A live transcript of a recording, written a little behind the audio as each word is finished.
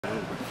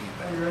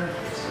I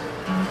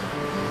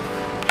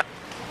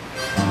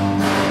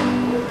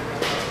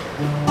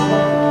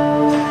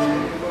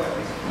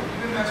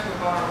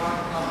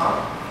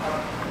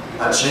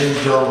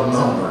changed all the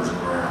numbers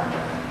around.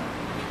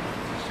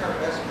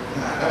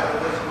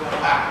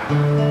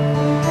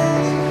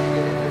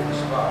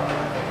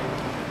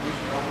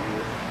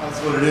 That's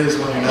what it is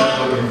when you're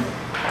not looking.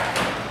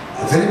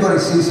 If anybody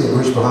sees him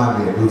reach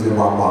behind me and move the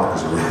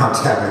markers around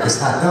town,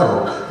 because I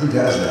know he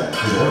does that.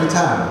 Because every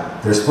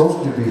time they're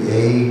supposed to be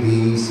A,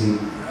 B, C,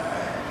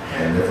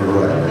 and never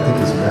right. I think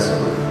he's messing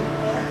with me.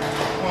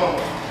 1,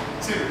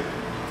 2,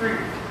 3.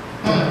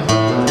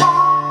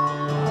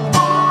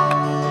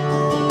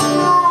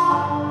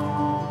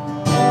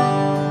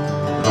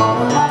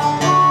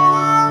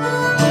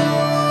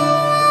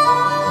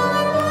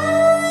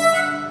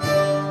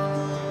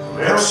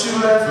 Well, she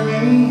left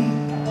me.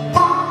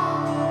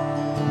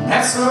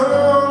 That's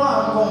all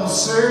I'm gonna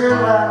say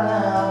right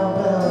now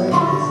about it.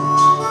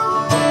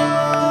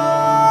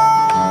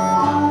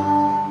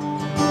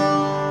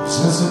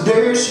 Since the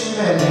day she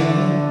met me,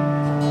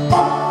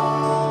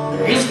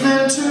 it's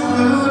been too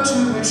good to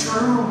be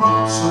true,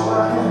 so I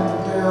had to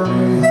tell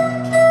you.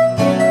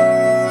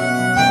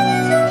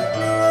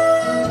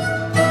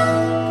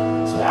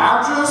 So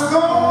I'll just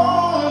go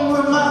on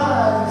with my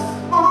life,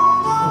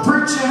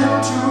 preaching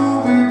to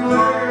be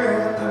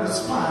glad that it's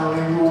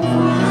finally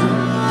over.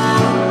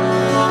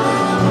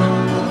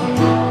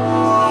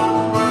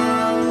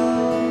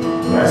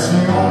 That's the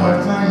only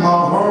thing my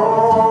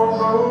heart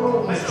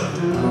knows to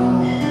do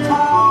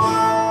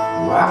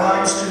while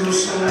I'm still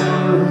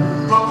sober.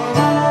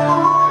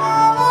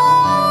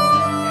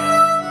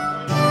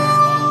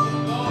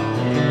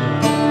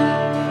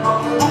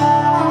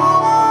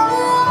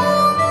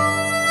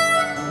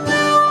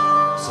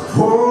 So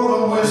pour the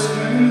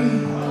whiskey,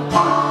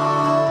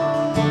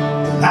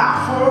 and I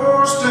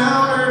force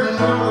down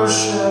another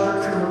shot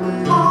of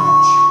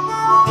courage.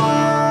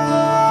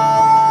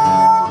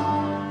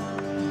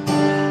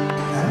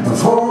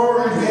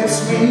 Before it hits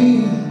me,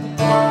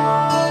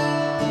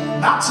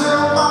 I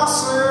tell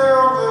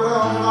myself that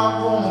I'm not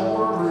gonna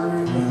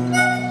worry.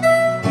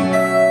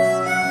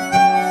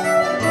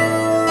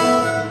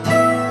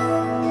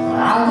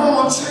 I'm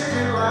gonna take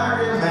it like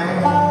a man,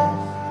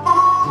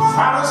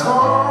 fight as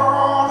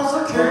hard as I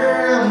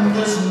can.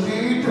 This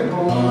need to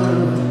hold,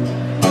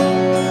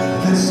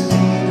 this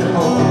need to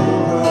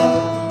hold.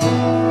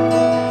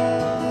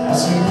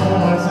 That's the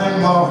only thing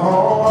my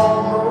heart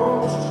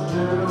knows to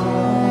do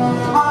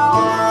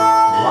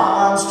while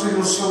I'm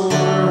still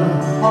sober.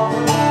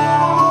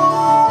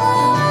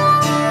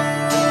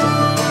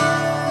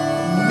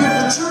 If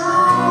the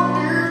truth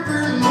is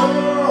being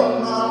known,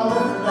 I'll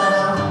let it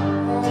down.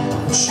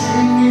 She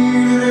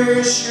needed a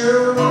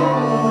shoulder.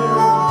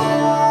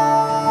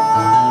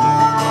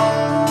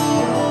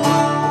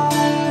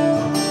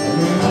 And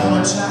the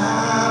only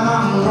time I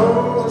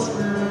know it's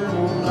really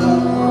over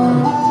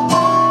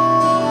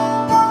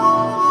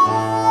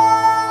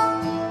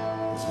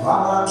is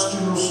while I'm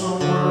still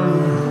sober.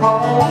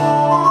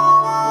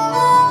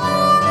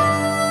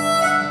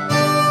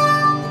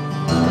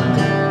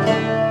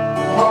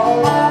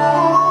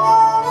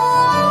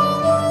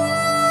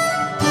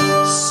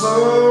 So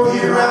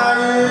here I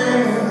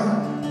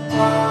am,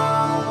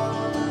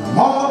 I'm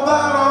on the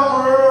bottom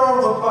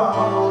of the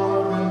bottle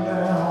looking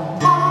down.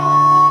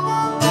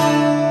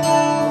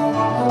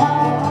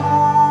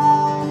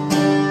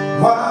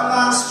 While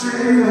I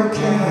still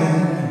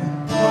can,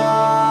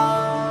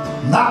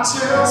 not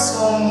tell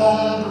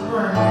someone to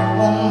bring me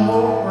one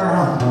more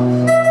round.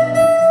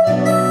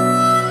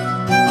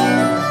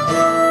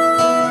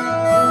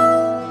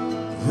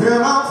 Then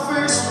I'll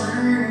face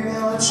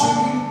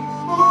reality.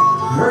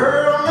 Her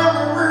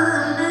memory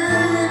in me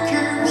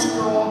keeps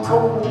growing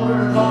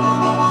colder.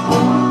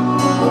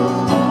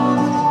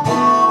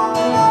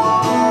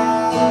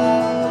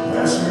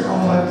 That's the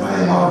only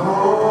thing my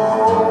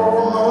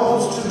heart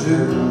knows to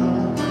do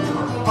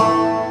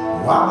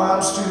while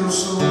I'm still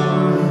sober.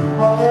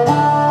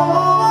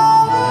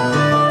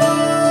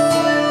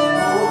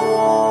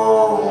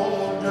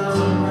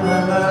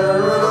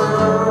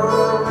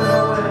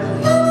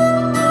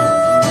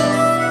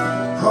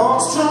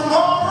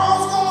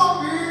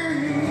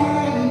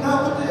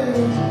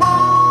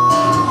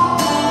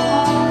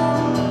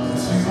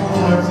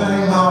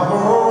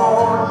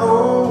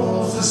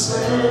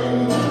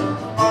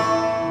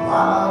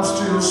 I'm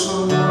still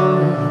sober.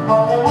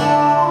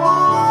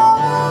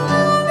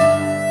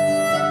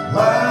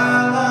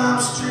 While I'm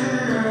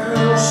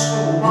still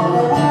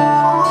sober.